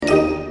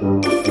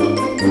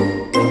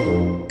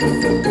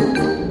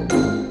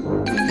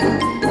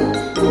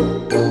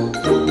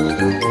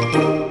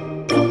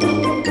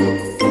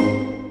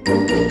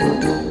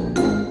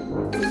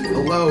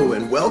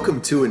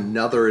to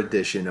another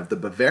edition of the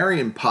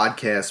Bavarian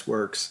Podcast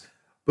Works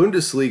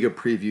Bundesliga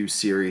Preview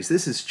Series.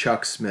 This is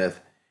Chuck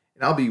Smith,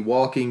 and I'll be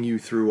walking you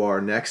through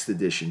our next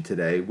edition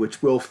today,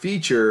 which will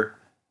feature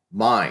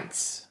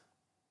Mainz.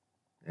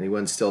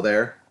 Anyone still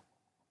there?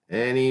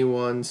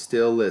 Anyone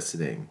still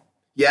listening?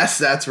 Yes,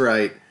 that's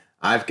right.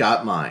 I've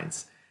got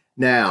Mainz.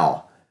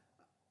 Now,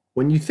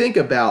 when you think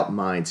about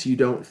Mainz, you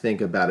don't think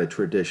about a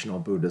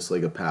traditional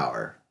Bundesliga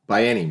power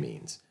by any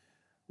means.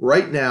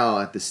 Right now,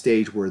 at the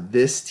stage where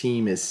this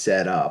team is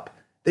set up,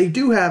 they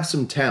do have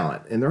some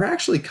talent, and they're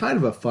actually kind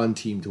of a fun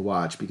team to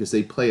watch because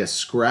they play a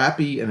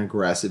scrappy and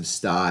aggressive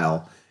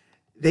style.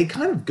 They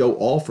kind of go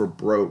all for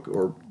broke,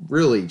 or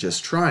really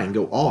just try and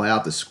go all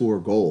out to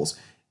score goals,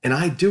 and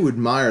I do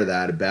admire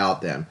that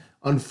about them.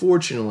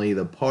 Unfortunately,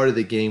 the part of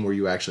the game where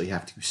you actually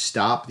have to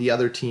stop the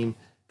other team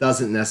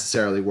doesn't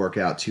necessarily work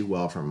out too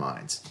well for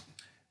Mainz.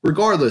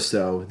 Regardless,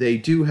 though, they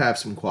do have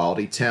some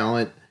quality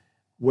talent.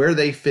 Where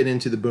they fit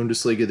into the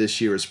Bundesliga this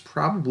year is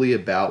probably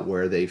about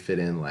where they fit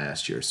in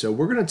last year. So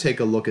we're going to take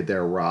a look at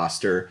their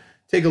roster,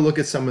 take a look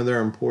at some of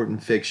their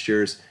important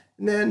fixtures,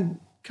 and then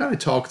kind of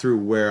talk through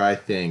where I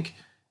think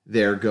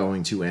they're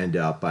going to end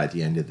up by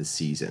the end of the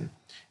season.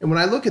 And when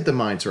I look at the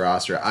Mainz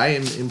roster, I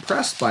am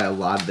impressed by a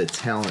lot of the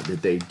talent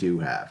that they do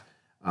have.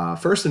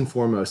 First and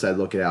foremost, I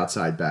look at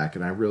outside back,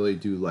 and I really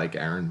do like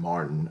Aaron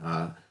Martin,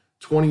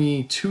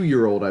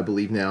 22-year-old, I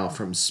believe now,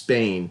 from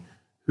Spain,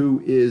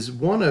 who is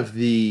one of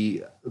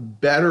the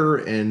better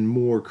and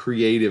more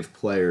creative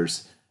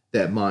players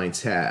that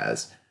Mainz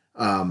has.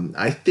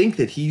 I think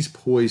that he's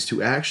poised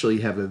to actually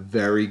have a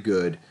very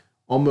good,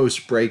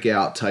 almost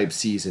breakout type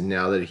season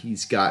now that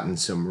he's gotten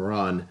some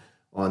run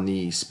on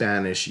the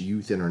Spanish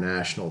youth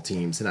international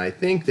teams. And I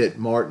think that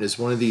Martin is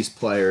one of these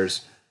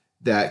players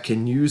that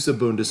can use the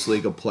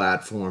Bundesliga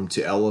platform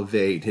to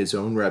elevate his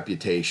own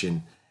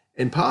reputation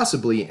and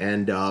possibly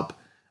end up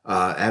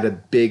at a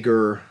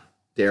bigger,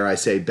 dare I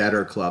say,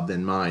 better club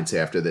than Mainz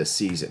after this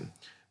season.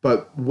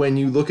 But when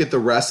you look at the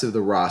rest of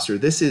the roster,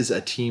 this is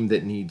a team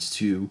that needs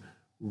to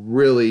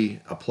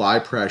really apply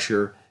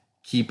pressure,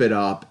 keep it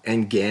up,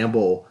 and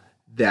gamble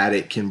that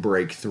it can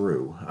break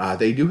through.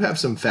 They do have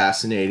some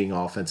fascinating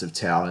offensive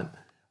talent.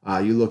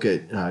 You look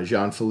at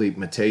Jean-Philippe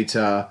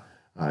Mateta,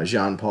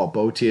 Jean-Paul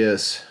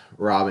Botius,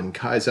 Robin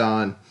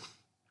Kaisan.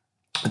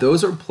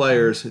 Those are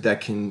players that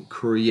can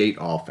create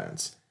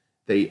offense.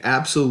 They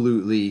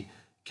absolutely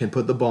can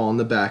put the ball in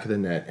the back of the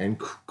net and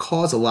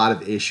cause a lot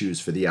of issues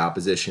for the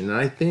opposition. And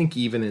I think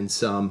even in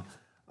some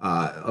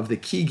of the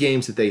key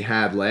games that they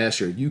had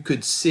last year, you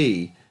could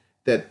see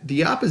that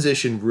the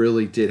opposition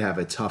really did have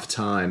a tough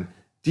time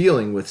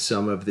dealing with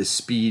some of the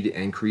speed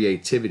and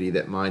creativity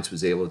that Mainz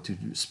was able to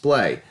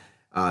display.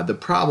 The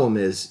problem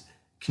is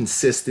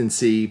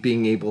consistency,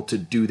 being able to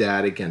do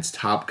that against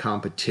top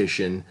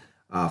competition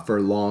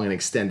for long and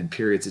extended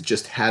periods. It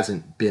just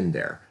hasn't been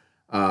there.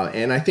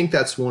 And I think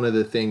that's one of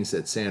the things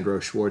that Sandro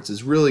Schwarz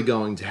is really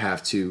going to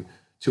have to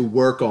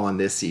work on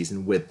this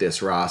season with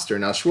this roster.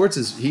 Now,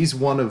 Schwarz he's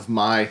one of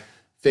my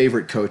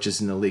favorite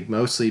coaches in the league,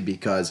 mostly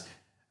because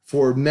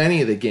for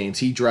many of the games,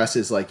 he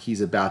dresses like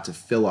he's about to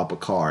fill up a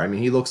car. I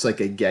mean, he looks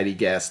like a Getty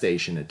gas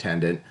station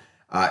attendant.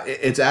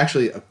 It's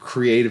actually a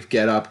creative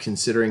getup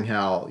considering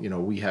how,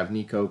 we have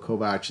Niko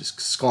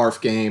Kovac's scarf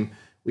game.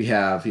 We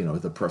have,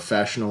 the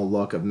professional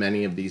look of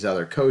many of these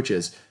other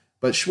coaches.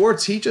 But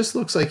Schwarz, he just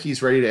looks like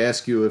he's ready to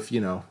ask you if,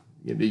 you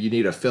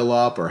need a fill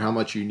up or how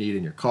much you need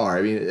in your car.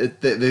 I mean,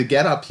 the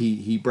get up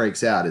he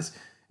breaks out is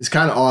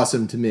kind of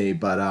awesome to me.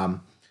 But,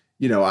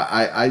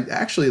 I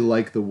actually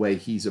like the way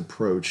he's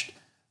approached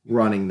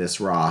running this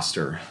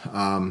roster.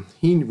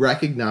 He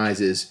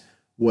recognizes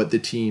what the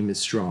team is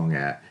strong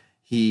at.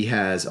 He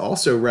has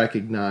also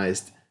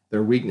recognized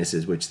their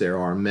weaknesses, which there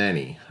are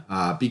many.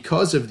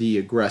 Because of the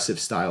aggressive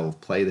style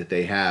of play that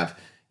they have,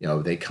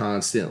 they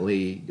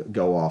constantly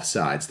go off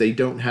sides. They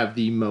don't have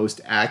the most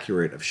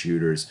accurate of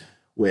shooters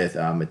with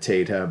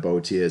Mateta,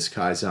 Botius,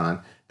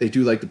 Kaisan. They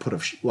do like to put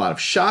a lot of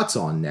shots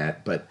on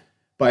net, but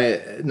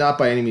not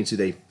by any means do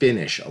they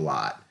finish a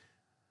lot.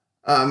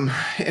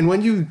 And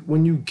when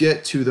you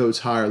get to those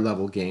higher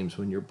level games,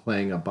 when you're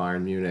playing a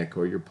Bayern Munich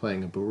or you're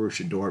playing a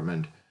Borussia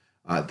Dortmund,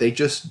 they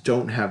just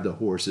don't have the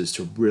horses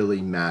to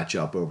really match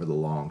up over the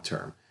long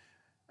term.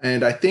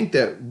 And I think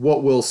that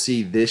what we'll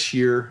see this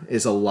year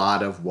is a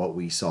lot of what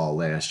we saw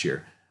last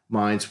year.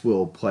 Mainz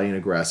will play an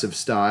aggressive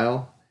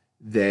style.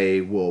 They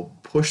will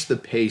push the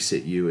pace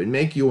at you and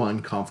make you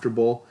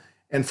uncomfortable.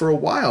 And for a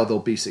while, they'll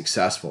be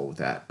successful with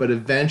that. But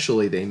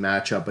eventually, they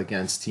match up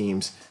against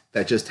teams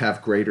that just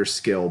have greater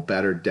skill,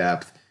 better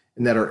depth,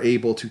 and that are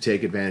able to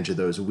take advantage of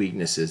those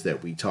weaknesses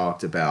that we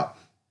talked about.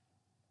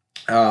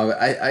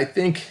 I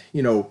think,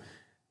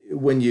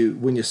 when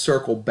you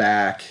circle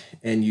back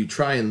and you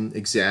try and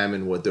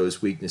examine what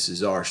those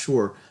weaknesses are,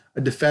 sure,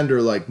 a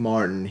defender like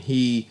Martin,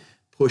 he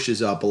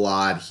pushes up a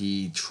lot.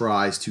 He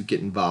tries to get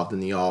involved in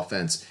the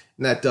offense,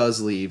 and that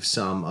does leave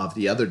some of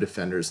the other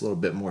defenders a little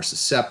bit more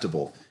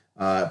susceptible.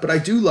 But I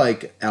do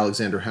like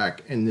Alexander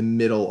Hack in the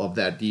middle of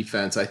that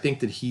defense. I think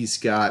that he's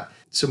got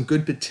some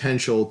good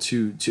potential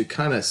to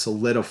kind of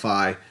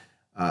solidify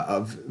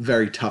a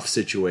very tough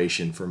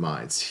situation for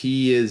Mainz.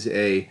 He is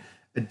a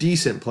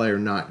decent player,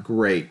 not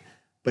great,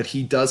 but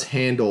he does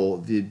handle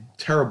the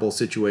terrible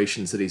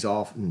situations that he's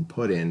often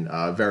put in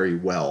very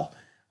well.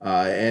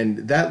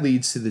 And that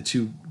leads to the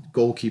two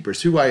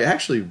goalkeepers who I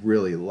actually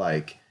really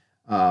like.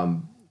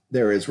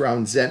 There is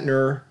Raun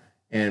Zentner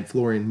and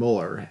Florian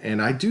Muller.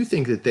 And I do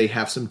think that they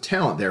have some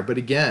talent there. But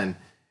again,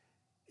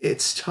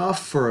 it's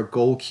tough for a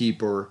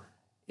goalkeeper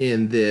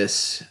in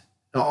this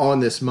on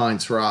this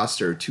Mainz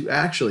roster to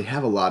actually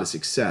have a lot of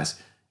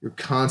success. You're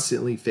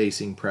constantly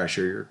facing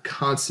pressure. You're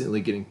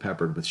constantly getting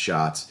peppered with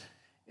shots.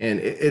 And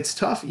it's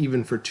tough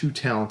even for two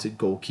talented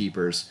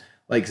goalkeepers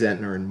like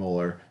Zentner and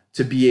Muller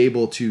to be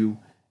able to,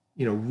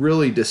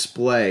 really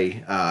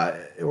display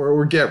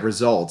or get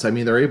results. I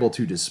mean, they're able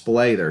to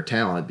display their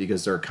talent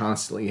because they're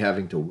constantly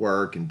having to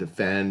work and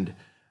defend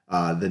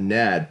the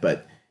net.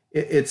 But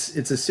it's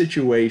a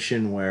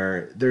situation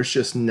where there's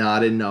just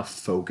not enough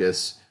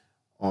focus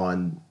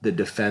on the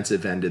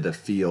defensive end of the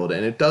field,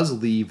 and it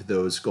does leave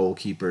those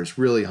goalkeepers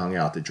really hung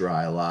out to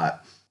dry a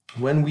lot.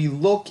 When we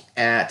look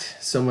at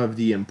some of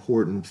the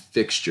important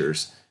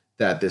fixtures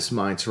that this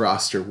Mainz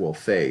roster will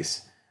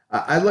face,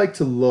 I like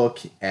to look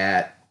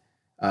at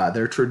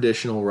their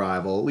traditional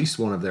rival, at least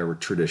one of their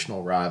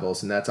traditional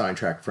rivals, and that's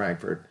Eintracht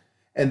Frankfurt.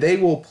 And they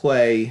will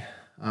play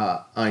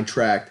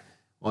Eintracht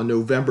on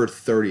November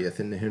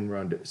 30th in the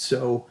Hinrunde.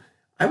 So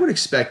I would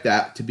expect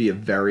that to be a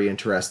very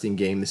interesting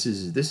game. This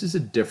is a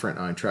different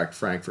Eintracht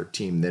Frankfurt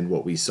team than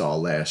what we saw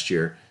last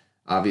year.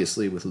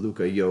 Obviously, with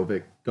Luka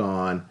Jovic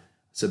gone,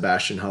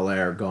 Sebastian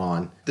Haller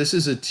gone. This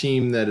is a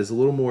team that is a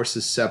little more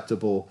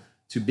susceptible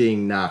to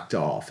being knocked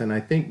off. And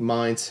I think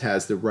Mainz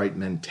has the right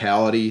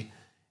mentality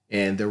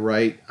and the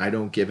right I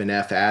don't give an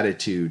F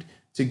attitude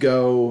to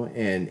go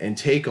and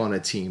take on a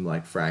team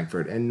like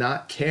Frankfurt and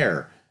not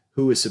care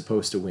who is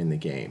supposed to win the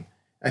game.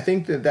 I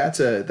think that's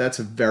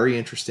a very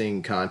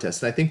interesting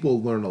contest, and I think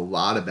we'll learn a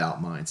lot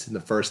about Mainz in the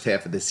first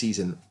half of the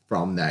season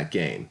from that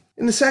game.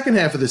 In the second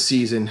half of the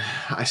season,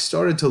 I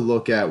started to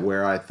look at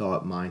where I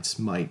thought Mainz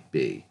might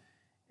be,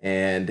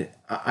 and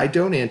I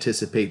don't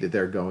anticipate that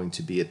they're going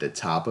to be at the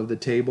top of the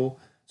table.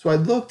 So I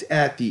looked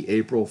at the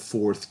April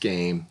 4th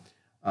game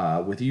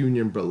with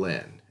Union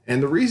Berlin,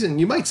 and the reason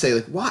you might say,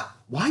 like,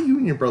 why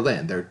Union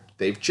Berlin?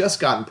 They've just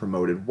gotten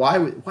promoted.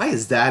 Why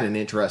is that an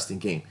interesting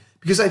game?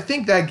 Because I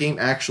think that game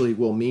actually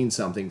will mean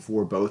something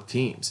for both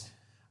teams.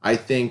 I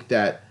think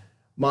that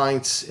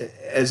Mainz,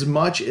 as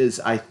much as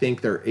I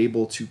think they're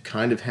able to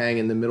kind of hang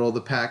in the middle of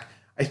the pack,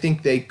 I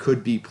think they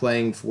could be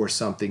playing for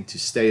something to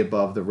stay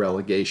above the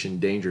relegation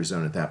danger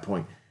zone at that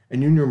point.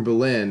 And Union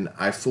Berlin,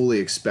 I fully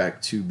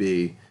expect to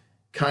be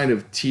kind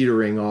of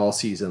teetering all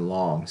season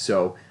long.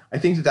 So I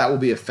think that will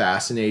be a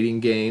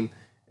fascinating game.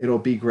 It'll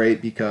be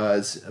great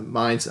because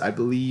Mainz, I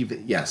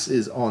believe, yes,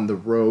 is on the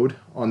road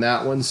on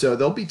that one. So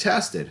they'll be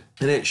tested.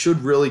 And it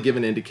should really give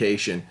an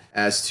indication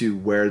as to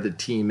where the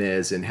team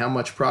is and how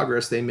much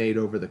progress they made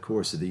over the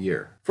course of the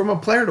year. From a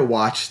player to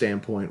watch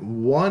standpoint,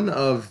 one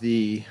of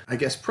the,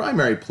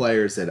 primary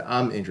players that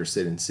I'm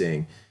interested in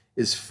seeing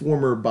is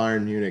former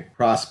Bayern Munich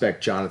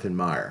prospect Jonathan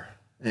Meyer.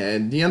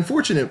 And the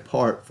unfortunate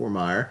part for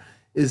Meyer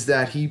is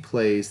that he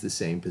plays the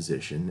same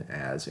position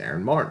as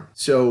Aaron Martin.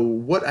 So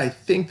what I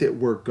think that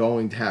we're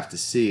going to have to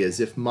see is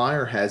if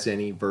Meyer has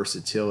any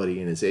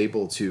versatility and is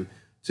able to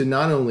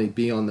not only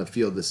be on the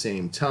field the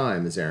same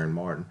time as Aaron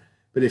Martin,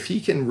 but if he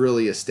can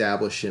really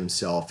establish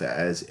himself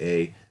as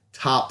a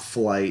top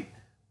flight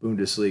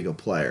Bundesliga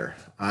player.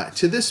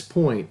 To this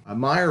point,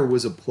 Meyer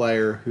was a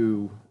player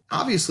who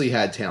obviously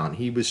had talent.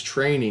 He was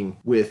training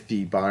with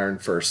the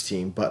Bayern first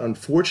team, but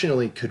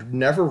unfortunately could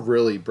never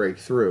really break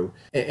through.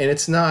 And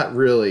it's not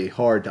really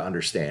hard to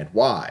understand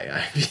why.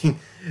 I mean,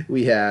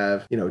 we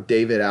have,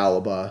 David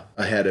Alaba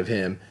ahead of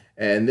him.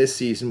 And this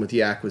season, with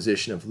the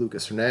acquisition of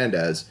Lucas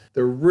Hernandez,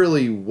 there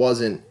really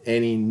wasn't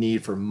any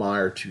need for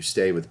Meyer to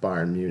stay with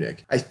Bayern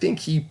Munich. I think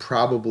he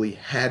probably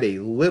had a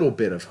little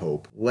bit of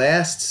hope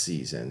last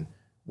season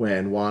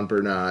when Juan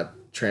Bernat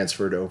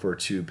transferred over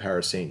to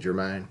Paris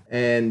Saint-Germain.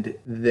 And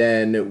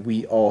then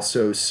we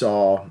also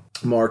saw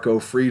Marco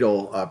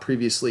Friedel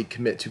previously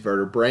commit to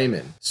Werder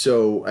Bremen,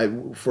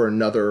 so for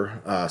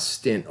another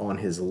stint on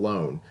his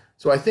loan.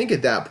 So I think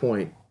at that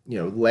point,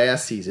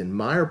 last season,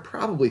 Meyer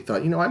probably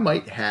thought, I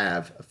might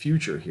have a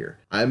future here.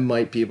 I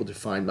might be able to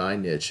find my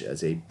niche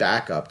as a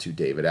backup to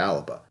David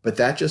Alaba. But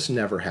that just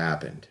never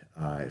happened.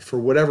 For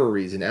whatever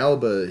reason,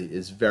 Alaba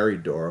is very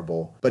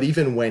durable, but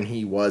even when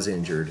he was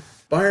injured,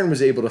 Bayern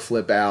was able to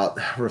flip out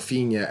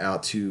Rafinha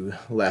out to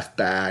left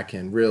back,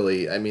 and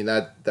really,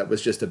 that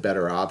was just a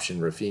better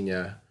option.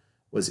 Rafinha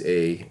was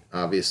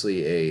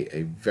obviously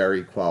a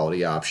very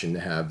quality option to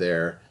have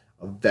there,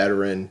 a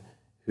veteran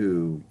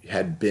who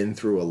had been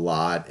through a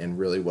lot and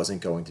really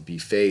wasn't going to be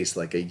faced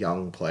like a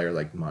young player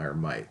like Meyer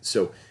might.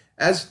 So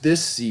as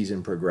this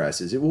season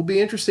progresses, it will be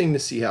interesting to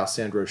see how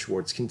Sandro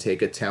Schwartz can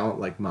take a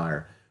talent like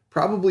Meyer,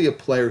 probably a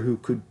player who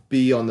could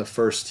be on the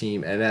first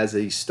team and as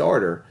a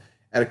starter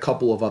at a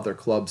couple of other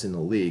clubs in the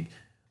league.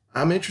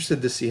 I'm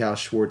interested to see how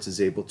Schwartz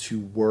is able to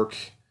work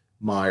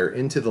Meyer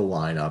into the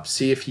lineup,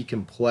 see if he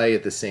can play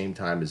at the same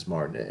time as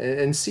Martin,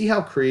 and see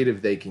how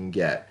creative they can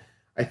get.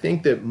 I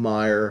think that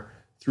Meyer,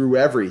 through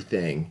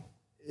everything,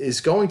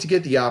 is going to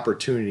get the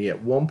opportunity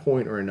at one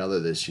point or another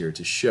this year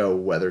to show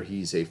whether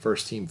he's a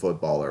first-team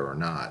footballer or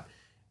not.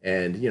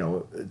 And,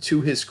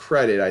 to his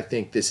credit, I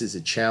think this is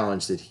a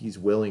challenge that he's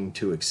willing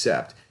to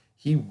accept.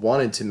 He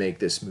wanted to make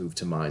this move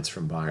to Mainz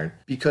from Bayern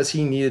because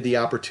he needed the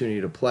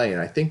opportunity to play.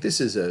 And I think it's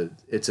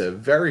a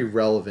very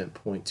relevant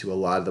point to a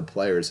lot of the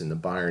players in the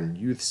Bayern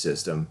youth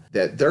system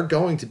that they're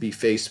going to be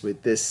faced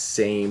with this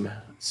same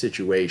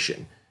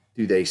situation.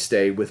 Do they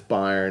stay with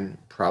Bayern,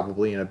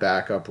 probably in a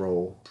backup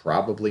role,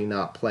 probably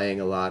not playing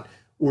a lot?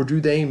 Or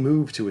do they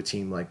move to a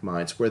team like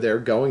Mainz where they're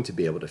going to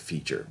be able to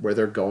feature, where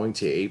they're going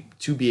to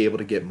be able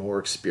to get more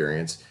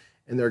experience,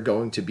 and they're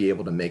going to be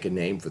able to make a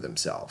name for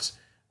themselves?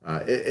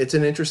 It's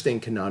an interesting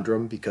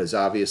conundrum because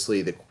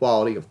obviously the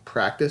quality of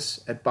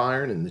practice at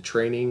Bayern and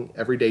the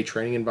everyday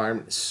training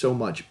environment is so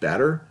much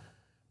better.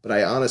 But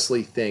I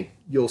honestly think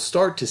you'll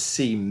start to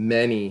see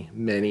many,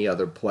 many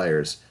other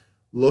players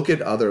look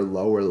at other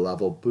lower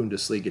level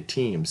Bundesliga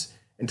teams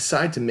and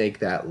decide to make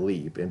that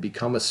leap and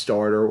become a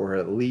starter or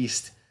at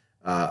least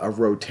a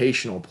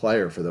rotational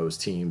player for those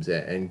teams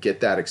and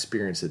get that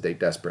experience that they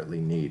desperately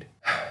need.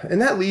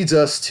 And that leads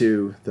us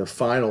to the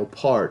final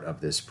part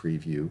of this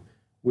preview,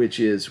 which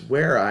is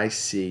where I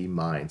see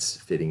Mainz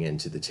fitting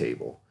into the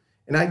table.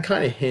 And I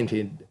kind of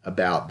hinted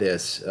about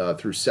this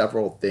through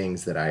several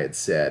things that I had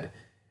said.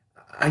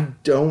 I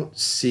don't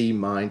see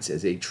Mainz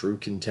as a true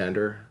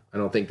contender. I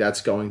don't think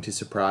that's going to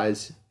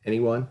surprise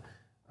anyone.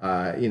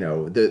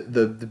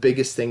 The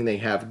biggest thing they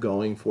have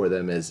going for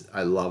them is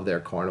I love their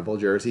carnival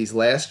jerseys.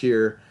 Last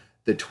year,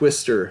 the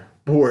Twister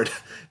board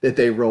that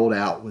they rolled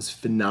out was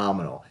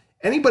phenomenal.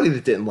 Anybody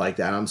that didn't like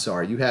that, I'm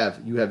sorry. You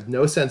have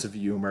no sense of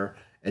humor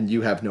and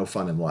you have no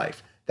fun in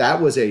life. That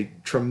was a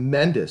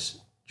tremendous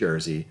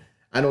jersey.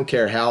 I don't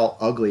care how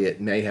ugly it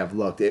may have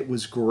looked. It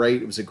was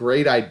great. It was a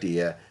great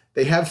idea.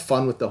 They have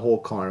fun with the whole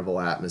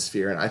carnival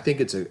atmosphere, and I think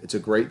it's a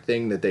great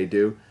thing that they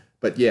do.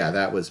 But yeah,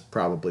 that was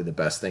probably the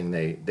best thing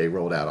they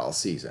rolled out all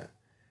season.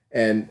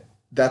 And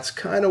that's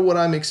kind of what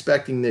I'm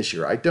expecting this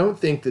year. I don't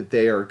think that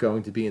they are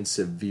going to be in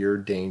severe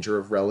danger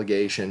of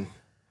relegation.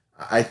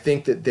 I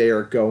think that they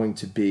are going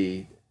to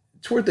be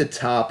toward the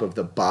top of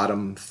the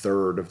bottom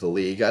third of the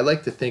league. I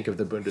like to think of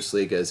the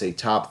Bundesliga as a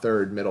top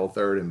third, middle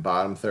third, and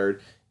bottom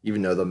third,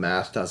 even though the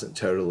math doesn't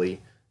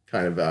totally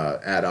kind of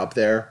add up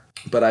there.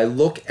 But I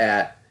look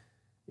at,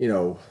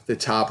 the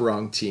top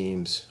rung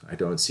teams. I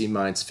don't see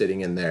Mainz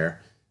fitting in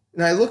there.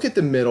 And I look at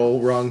the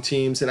middle rung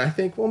teams and I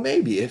think, well,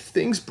 maybe if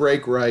things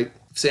break right,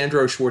 if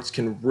Sandro Schwarz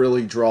can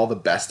really draw the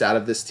best out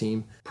of this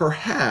team,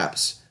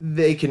 perhaps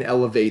they can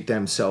elevate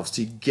themselves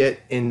to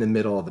get in the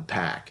middle of the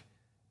pack.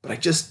 But I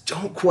just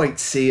don't quite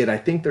see it. I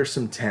think there's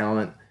some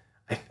talent.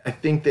 I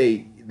think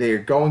they are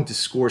going to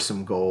score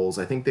some goals.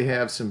 I think they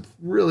have some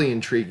really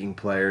intriguing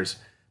players.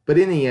 But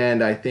in the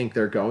end, I think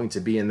they're going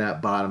to be in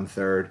that bottom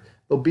third.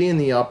 They'll be in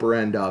the upper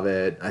end of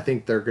it. I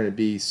think they're going to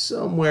be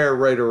somewhere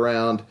right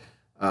around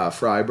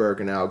Freiburg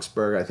and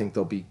Augsburg. I think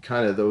they'll be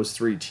kind of those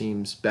three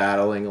teams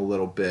battling a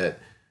little bit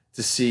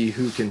to see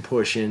who can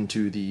push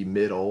into the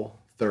middle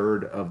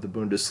third of the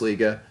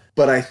Bundesliga.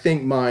 But I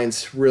think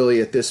Mainz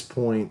really at this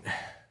point,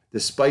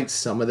 despite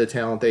some of the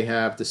talent they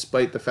have,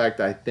 despite the fact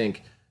that I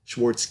think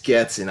Schwarz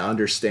gets and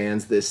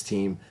understands this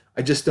team,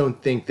 I just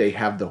don't think they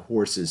have the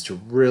horses to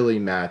really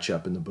match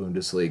up in the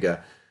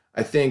Bundesliga.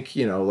 I think,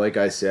 like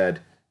I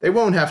said, they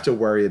won't have to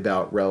worry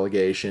about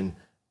relegation,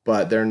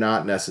 but they're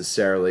not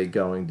necessarily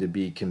going to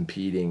be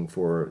competing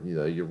for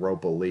the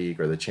Europa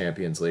League or the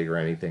Champions League or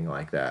anything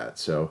like that.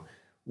 So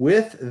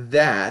with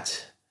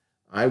that,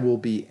 I will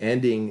be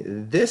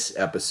ending this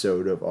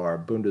episode of our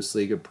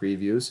Bundesliga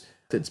previews.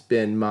 It's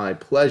been my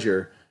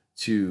pleasure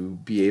to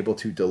be able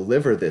to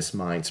deliver this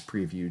Mainz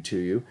preview to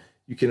you.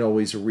 You can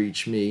always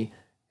reach me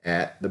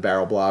at the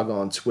Barrel Blog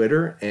on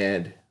Twitter.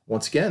 And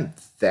once again,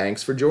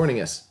 thanks for joining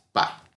us. Bye.